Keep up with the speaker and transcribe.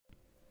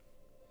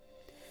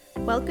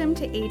Welcome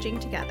to Aging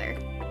Together,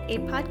 a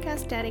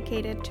podcast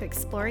dedicated to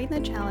exploring the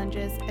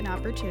challenges and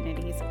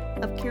opportunities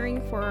of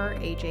caring for our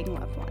aging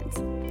loved ones.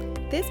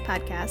 This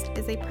podcast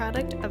is a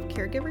product of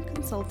Caregiver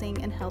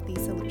Consulting and Healthy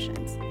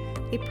Solutions,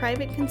 a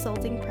private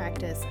consulting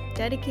practice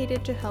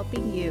dedicated to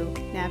helping you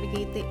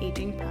navigate the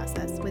aging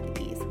process with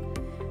ease.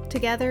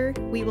 Together,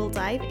 we will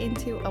dive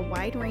into a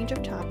wide range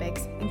of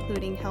topics,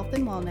 including health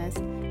and wellness,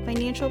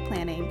 financial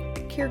planning,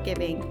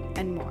 caregiving,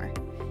 and more.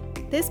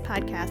 This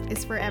podcast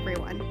is for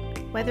everyone,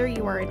 whether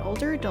you are an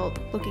older adult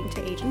looking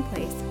to age in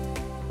place,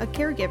 a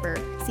caregiver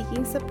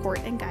seeking support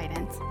and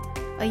guidance,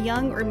 a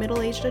young or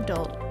middle-aged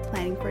adult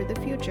planning for the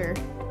future,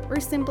 or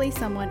simply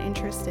someone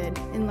interested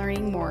in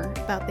learning more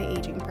about the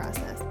aging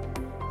process.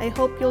 I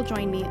hope you'll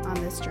join me on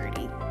this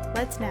journey.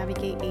 Let's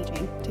navigate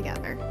aging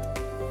together.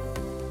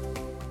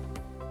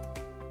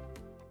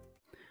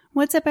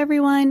 What's up,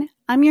 everyone?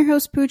 I'm your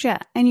host, Pooja,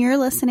 and you're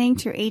listening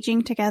to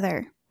Aging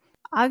Together.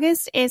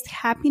 August is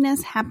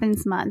Happiness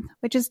Happens Month,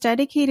 which is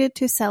dedicated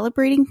to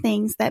celebrating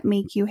things that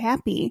make you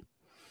happy.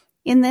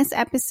 In this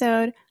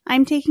episode,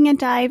 I'm taking a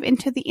dive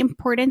into the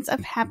importance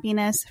of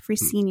happiness for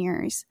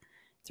seniors.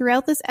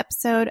 Throughout this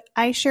episode,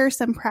 I share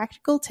some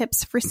practical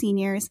tips for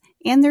seniors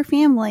and their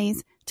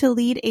families to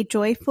lead a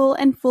joyful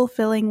and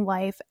fulfilling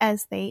life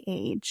as they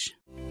age.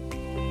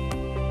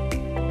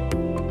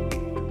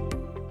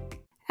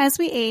 As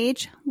we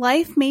age,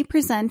 life may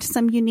present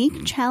some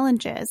unique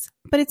challenges,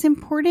 but it's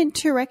important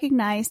to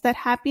recognize that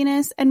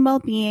happiness and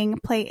well-being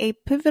play a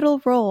pivotal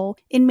role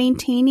in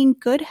maintaining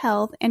good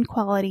health and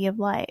quality of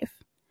life.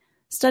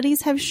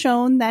 Studies have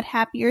shown that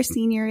happier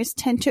seniors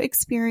tend to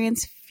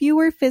experience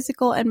fewer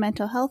physical and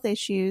mental health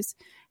issues,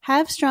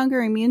 have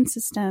stronger immune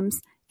systems,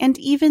 and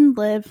even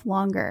live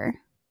longer.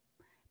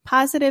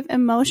 Positive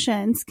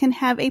emotions can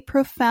have a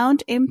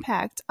profound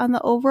impact on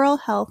the overall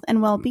health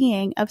and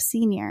well-being of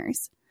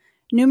seniors.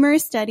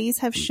 Numerous studies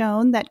have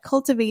shown that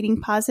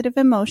cultivating positive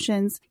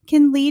emotions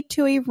can lead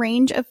to a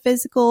range of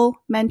physical,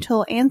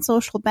 mental, and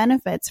social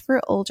benefits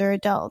for older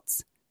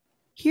adults.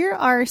 Here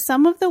are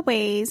some of the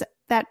ways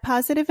that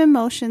positive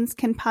emotions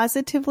can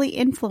positively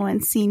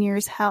influence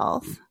seniors'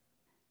 health.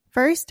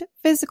 First,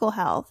 physical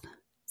health.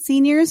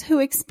 Seniors who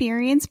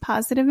experience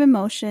positive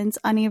emotions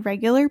on a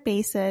regular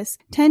basis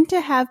tend to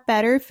have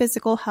better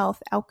physical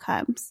health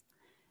outcomes.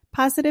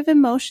 Positive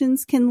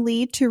emotions can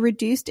lead to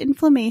reduced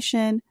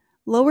inflammation,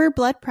 lower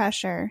blood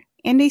pressure,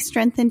 and a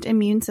strengthened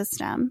immune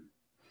system.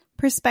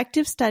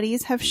 Prospective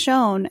studies have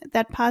shown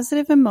that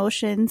positive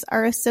emotions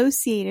are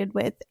associated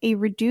with a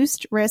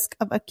reduced risk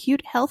of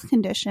acute health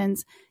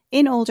conditions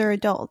in older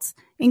adults,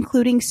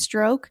 including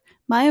stroke,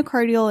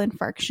 myocardial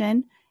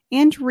infarction,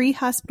 and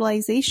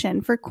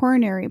rehospitalization for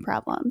coronary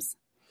problems.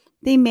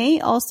 They may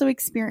also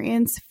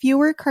experience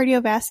fewer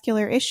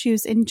cardiovascular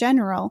issues in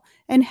general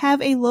and have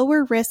a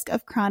lower risk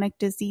of chronic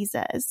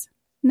diseases.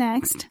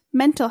 Next,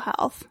 mental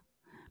health.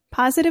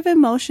 Positive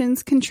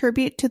emotions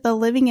contribute to the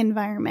living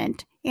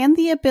environment and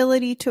the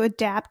ability to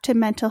adapt to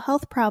mental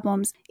health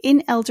problems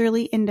in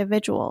elderly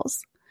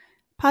individuals.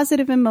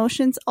 Positive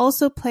emotions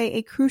also play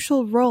a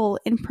crucial role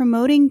in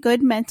promoting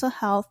good mental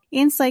health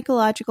and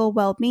psychological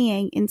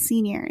well-being in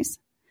seniors.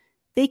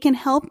 They can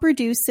help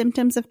reduce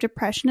symptoms of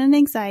depression and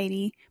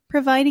anxiety,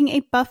 providing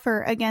a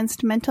buffer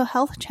against mental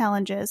health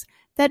challenges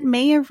that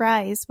may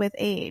arise with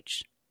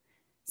age.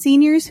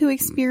 Seniors who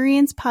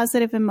experience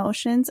positive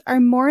emotions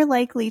are more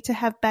likely to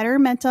have better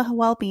mental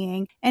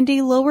well-being and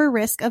a lower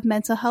risk of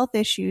mental health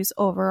issues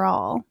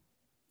overall.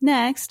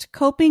 Next,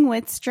 coping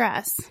with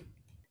stress.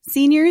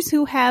 Seniors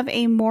who have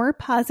a more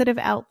positive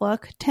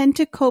outlook tend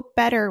to cope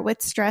better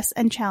with stress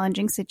and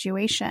challenging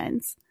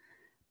situations.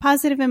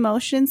 Positive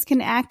emotions can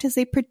act as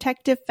a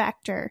protective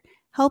factor,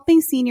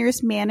 helping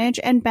seniors manage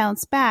and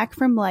bounce back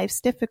from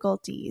life's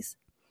difficulties.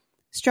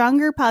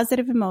 Stronger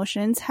positive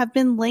emotions have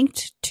been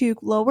linked to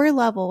lower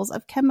levels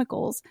of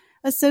chemicals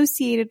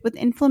associated with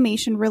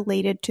inflammation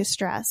related to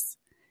stress.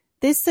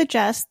 This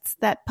suggests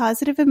that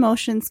positive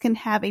emotions can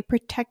have a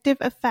protective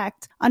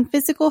effect on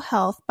physical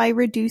health by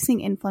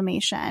reducing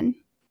inflammation.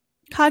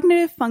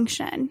 Cognitive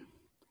function.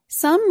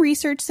 Some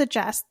research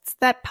suggests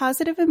that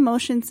positive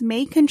emotions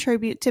may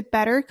contribute to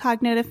better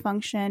cognitive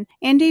function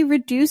and a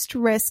reduced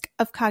risk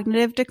of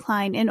cognitive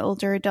decline in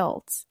older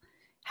adults.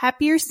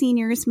 Happier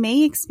seniors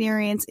may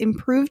experience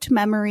improved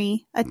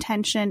memory,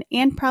 attention,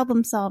 and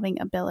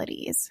problem-solving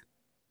abilities.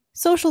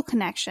 Social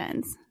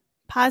connections.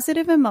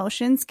 Positive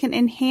emotions can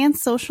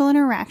enhance social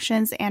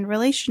interactions and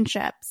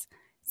relationships.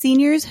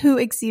 Seniors who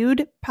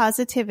exude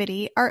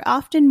positivity are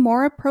often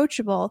more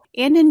approachable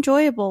and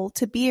enjoyable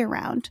to be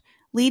around,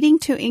 leading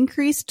to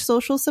increased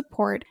social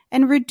support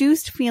and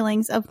reduced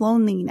feelings of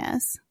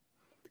loneliness.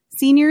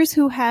 Seniors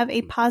who have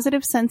a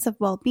positive sense of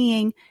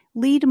well-being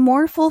lead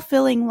more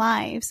fulfilling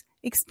lives,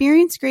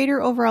 experience greater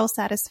overall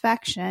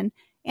satisfaction,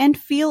 and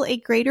feel a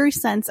greater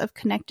sense of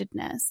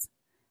connectedness.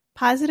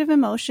 Positive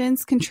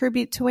emotions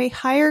contribute to a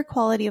higher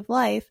quality of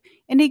life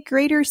and a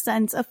greater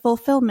sense of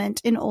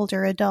fulfillment in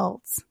older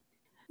adults.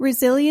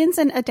 Resilience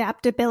and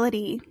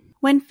adaptability.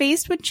 When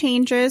faced with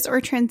changes or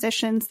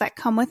transitions that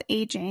come with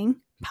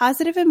aging,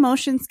 Positive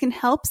emotions can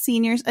help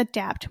seniors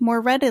adapt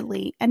more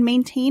readily and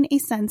maintain a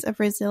sense of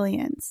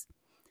resilience.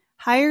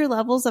 Higher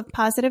levels of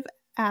positive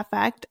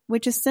affect,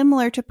 which is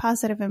similar to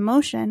positive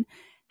emotion,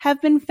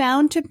 have been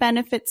found to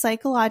benefit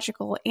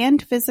psychological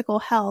and physical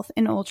health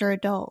in older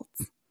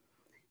adults.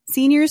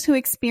 Seniors who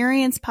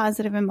experience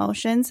positive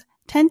emotions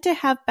tend to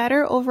have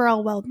better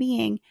overall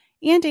well-being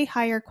and a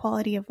higher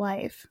quality of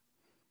life.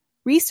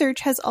 Research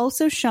has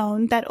also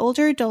shown that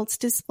older adults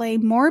display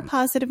more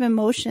positive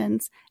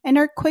emotions and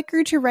are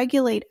quicker to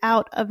regulate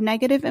out of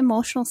negative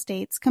emotional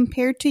states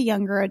compared to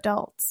younger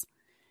adults.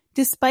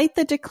 Despite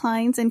the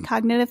declines in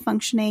cognitive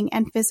functioning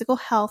and physical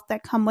health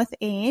that come with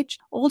age,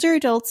 older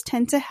adults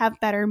tend to have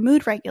better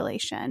mood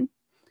regulation.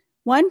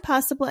 One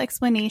possible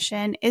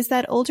explanation is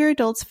that older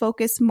adults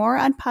focus more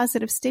on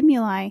positive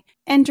stimuli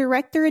and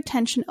direct their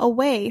attention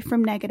away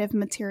from negative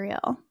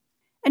material.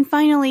 And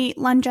finally,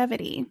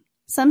 longevity.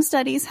 Some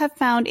studies have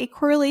found a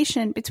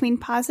correlation between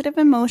positive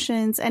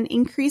emotions and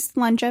increased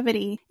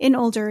longevity in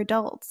older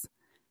adults.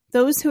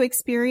 Those who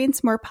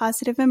experience more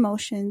positive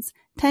emotions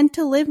tend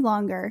to live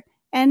longer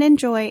and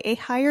enjoy a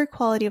higher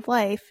quality of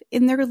life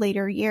in their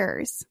later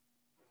years.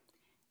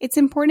 It's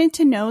important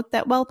to note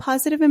that while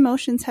positive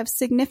emotions have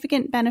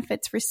significant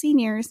benefits for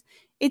seniors,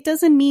 it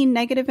doesn't mean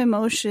negative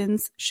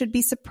emotions should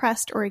be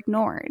suppressed or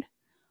ignored.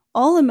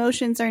 All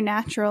emotions are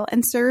natural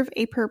and serve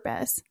a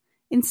purpose.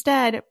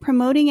 Instead,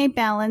 promoting a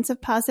balance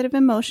of positive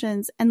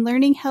emotions and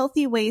learning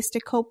healthy ways to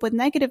cope with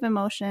negative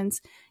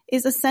emotions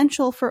is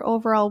essential for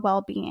overall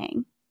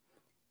well-being.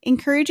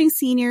 Encouraging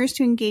seniors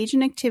to engage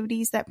in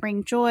activities that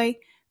bring joy,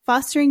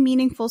 fostering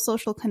meaningful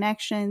social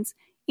connections,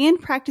 and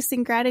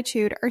practicing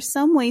gratitude are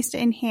some ways to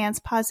enhance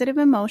positive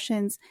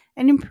emotions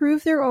and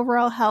improve their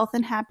overall health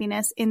and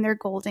happiness in their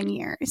golden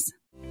years.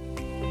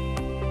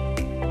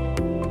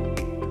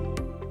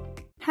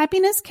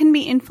 Happiness can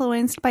be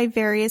influenced by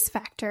various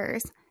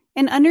factors,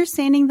 and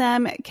understanding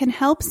them can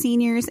help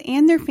seniors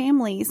and their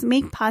families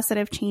make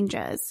positive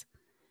changes.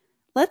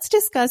 Let's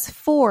discuss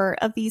 4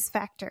 of these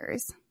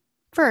factors.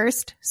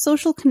 First,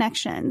 social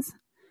connections.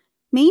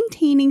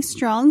 Maintaining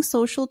strong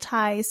social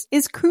ties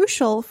is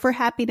crucial for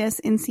happiness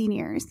in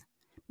seniors.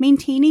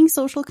 Maintaining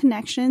social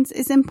connections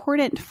is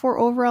important for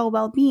overall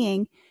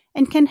well-being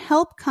and can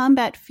help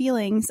combat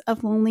feelings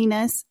of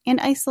loneliness and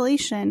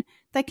isolation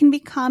that can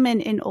be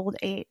common in old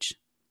age.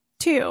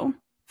 2.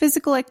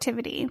 Physical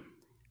activity.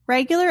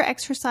 Regular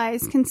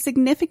exercise can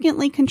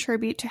significantly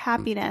contribute to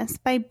happiness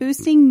by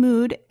boosting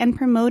mood and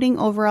promoting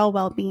overall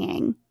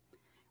well-being.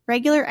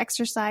 Regular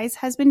exercise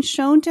has been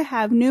shown to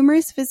have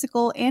numerous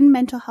physical and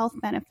mental health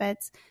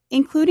benefits,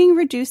 including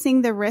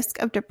reducing the risk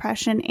of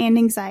depression and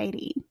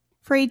anxiety.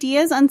 For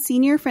ideas on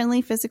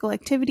senior-friendly physical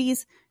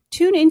activities,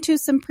 tune into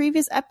some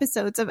previous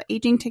episodes of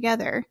Aging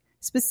Together,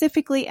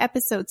 specifically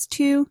episodes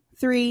 2,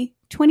 3,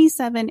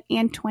 27,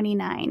 and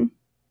 29.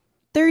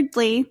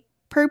 Thirdly,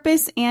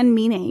 purpose and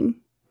meaning.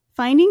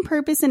 Finding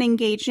purpose and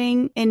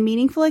engaging in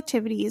meaningful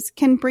activities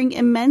can bring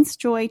immense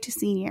joy to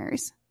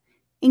seniors.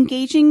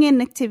 Engaging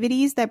in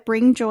activities that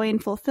bring joy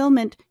and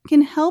fulfillment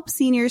can help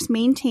seniors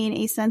maintain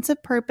a sense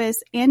of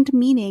purpose and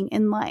meaning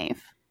in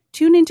life.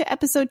 Tune into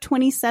episode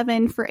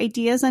 27 for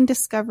ideas on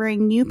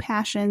discovering new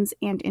passions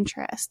and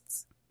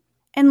interests.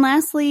 And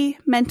lastly,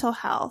 mental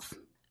health.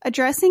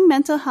 Addressing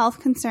mental health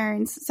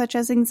concerns such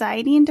as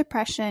anxiety and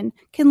depression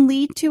can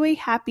lead to a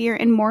happier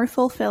and more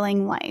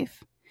fulfilling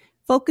life.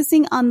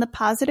 Focusing on the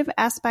positive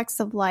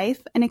aspects of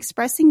life and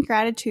expressing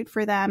gratitude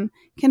for them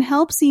can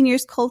help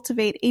seniors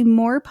cultivate a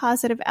more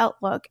positive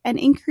outlook and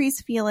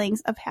increase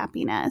feelings of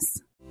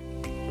happiness.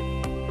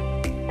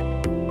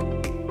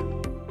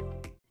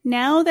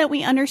 Now that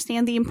we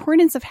understand the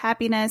importance of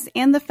happiness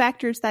and the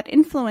factors that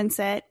influence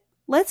it,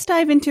 let's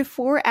dive into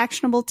 4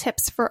 actionable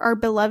tips for our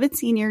beloved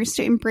seniors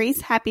to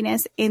embrace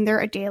happiness in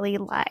their daily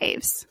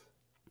lives.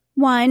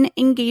 1.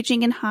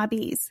 Engaging in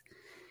hobbies.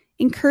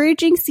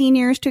 Encouraging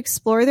seniors to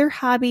explore their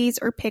hobbies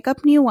or pick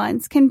up new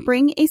ones can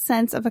bring a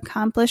sense of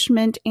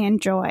accomplishment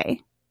and joy.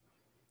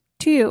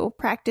 2.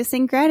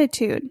 Practicing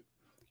gratitude.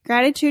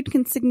 Gratitude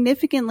can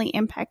significantly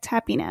impact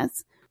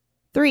happiness.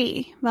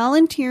 3.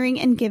 Volunteering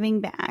and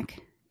giving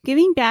back.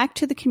 Giving back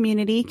to the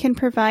community can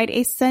provide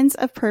a sense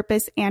of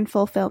purpose and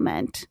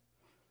fulfillment.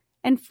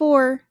 And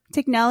 4.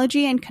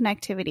 Technology and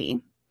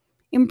connectivity.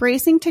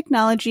 Embracing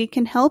technology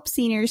can help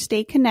seniors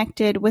stay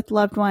connected with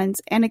loved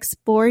ones and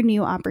explore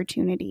new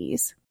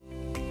opportunities.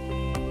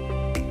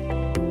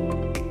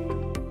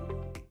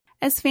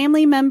 As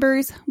family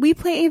members, we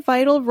play a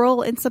vital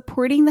role in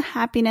supporting the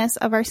happiness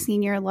of our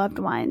senior loved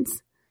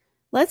ones.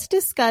 Let's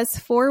discuss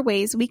 4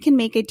 ways we can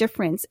make a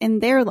difference in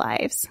their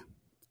lives.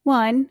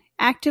 1.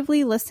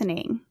 Actively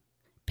listening.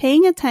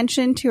 Paying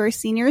attention to our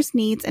seniors'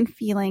 needs and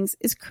feelings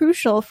is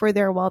crucial for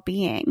their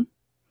well-being.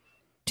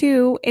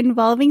 2.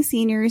 Involving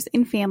seniors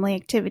in family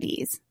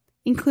activities.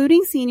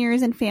 Including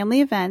seniors in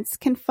family events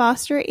can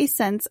foster a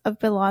sense of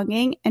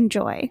belonging and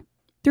joy.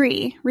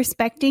 3.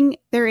 Respecting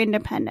their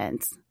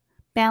independence.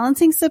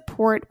 Balancing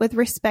support with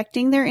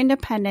respecting their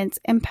independence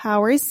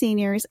empowers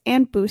seniors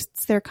and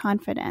boosts their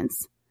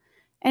confidence.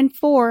 And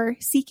 4,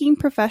 seeking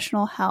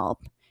professional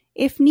help.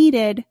 If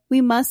needed,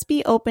 we must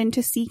be open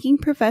to seeking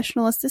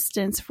professional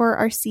assistance for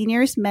our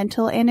seniors'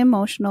 mental and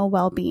emotional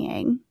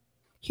well-being.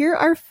 Here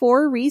are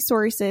 4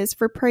 resources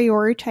for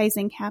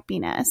prioritizing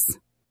happiness.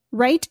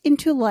 Right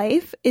Into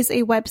Life is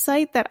a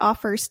website that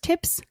offers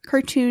tips,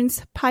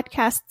 cartoons,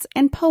 podcasts,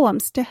 and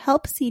poems to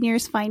help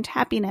seniors find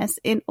happiness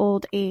in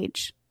old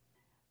age.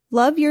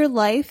 Love Your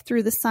Life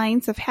Through the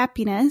Science of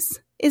Happiness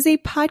is a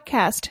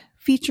podcast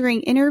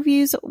featuring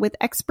interviews with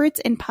experts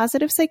in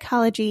positive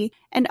psychology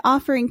and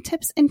offering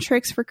tips and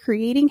tricks for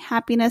creating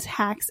happiness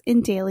hacks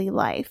in daily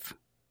life.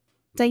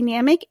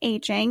 Dynamic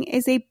Aging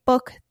is a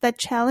book that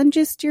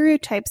challenges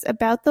stereotypes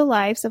about the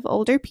lives of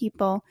older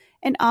people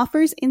and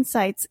offers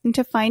insights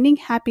into finding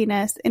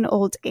happiness in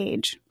old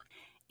age.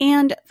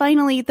 And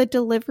finally, the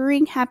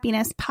Delivering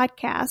Happiness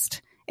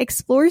podcast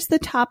explores the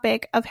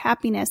topic of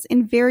happiness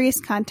in various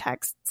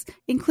contexts,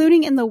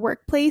 including in the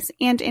workplace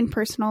and in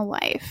personal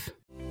life.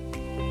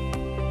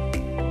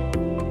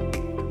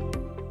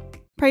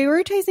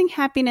 Prioritizing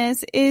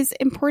happiness is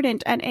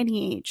important at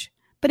any age,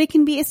 but it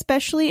can be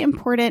especially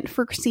important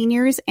for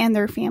seniors and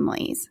their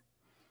families.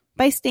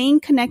 By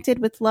staying connected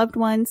with loved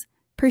ones,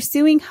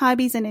 pursuing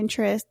hobbies and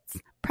interests,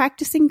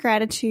 practicing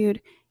gratitude,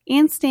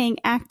 and staying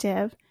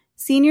active,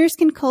 seniors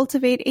can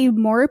cultivate a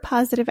more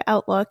positive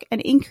outlook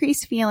and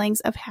increase feelings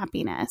of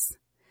happiness.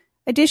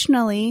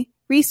 Additionally,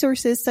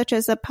 resources such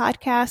as a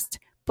podcast,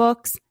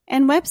 books,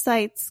 and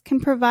websites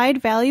can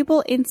provide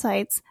valuable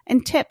insights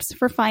and tips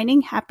for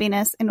finding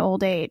happiness in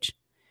old age.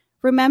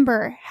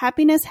 Remember,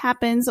 happiness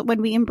happens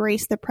when we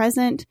embrace the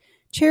present,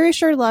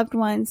 cherish our loved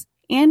ones,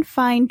 and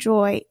find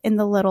joy in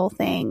the little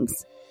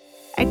things.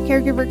 At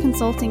Caregiver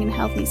Consulting and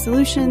Healthy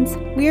Solutions,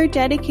 we are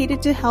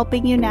dedicated to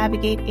helping you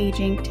navigate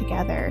aging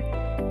together.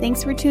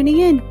 Thanks for tuning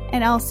in,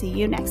 and I'll see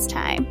you next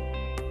time.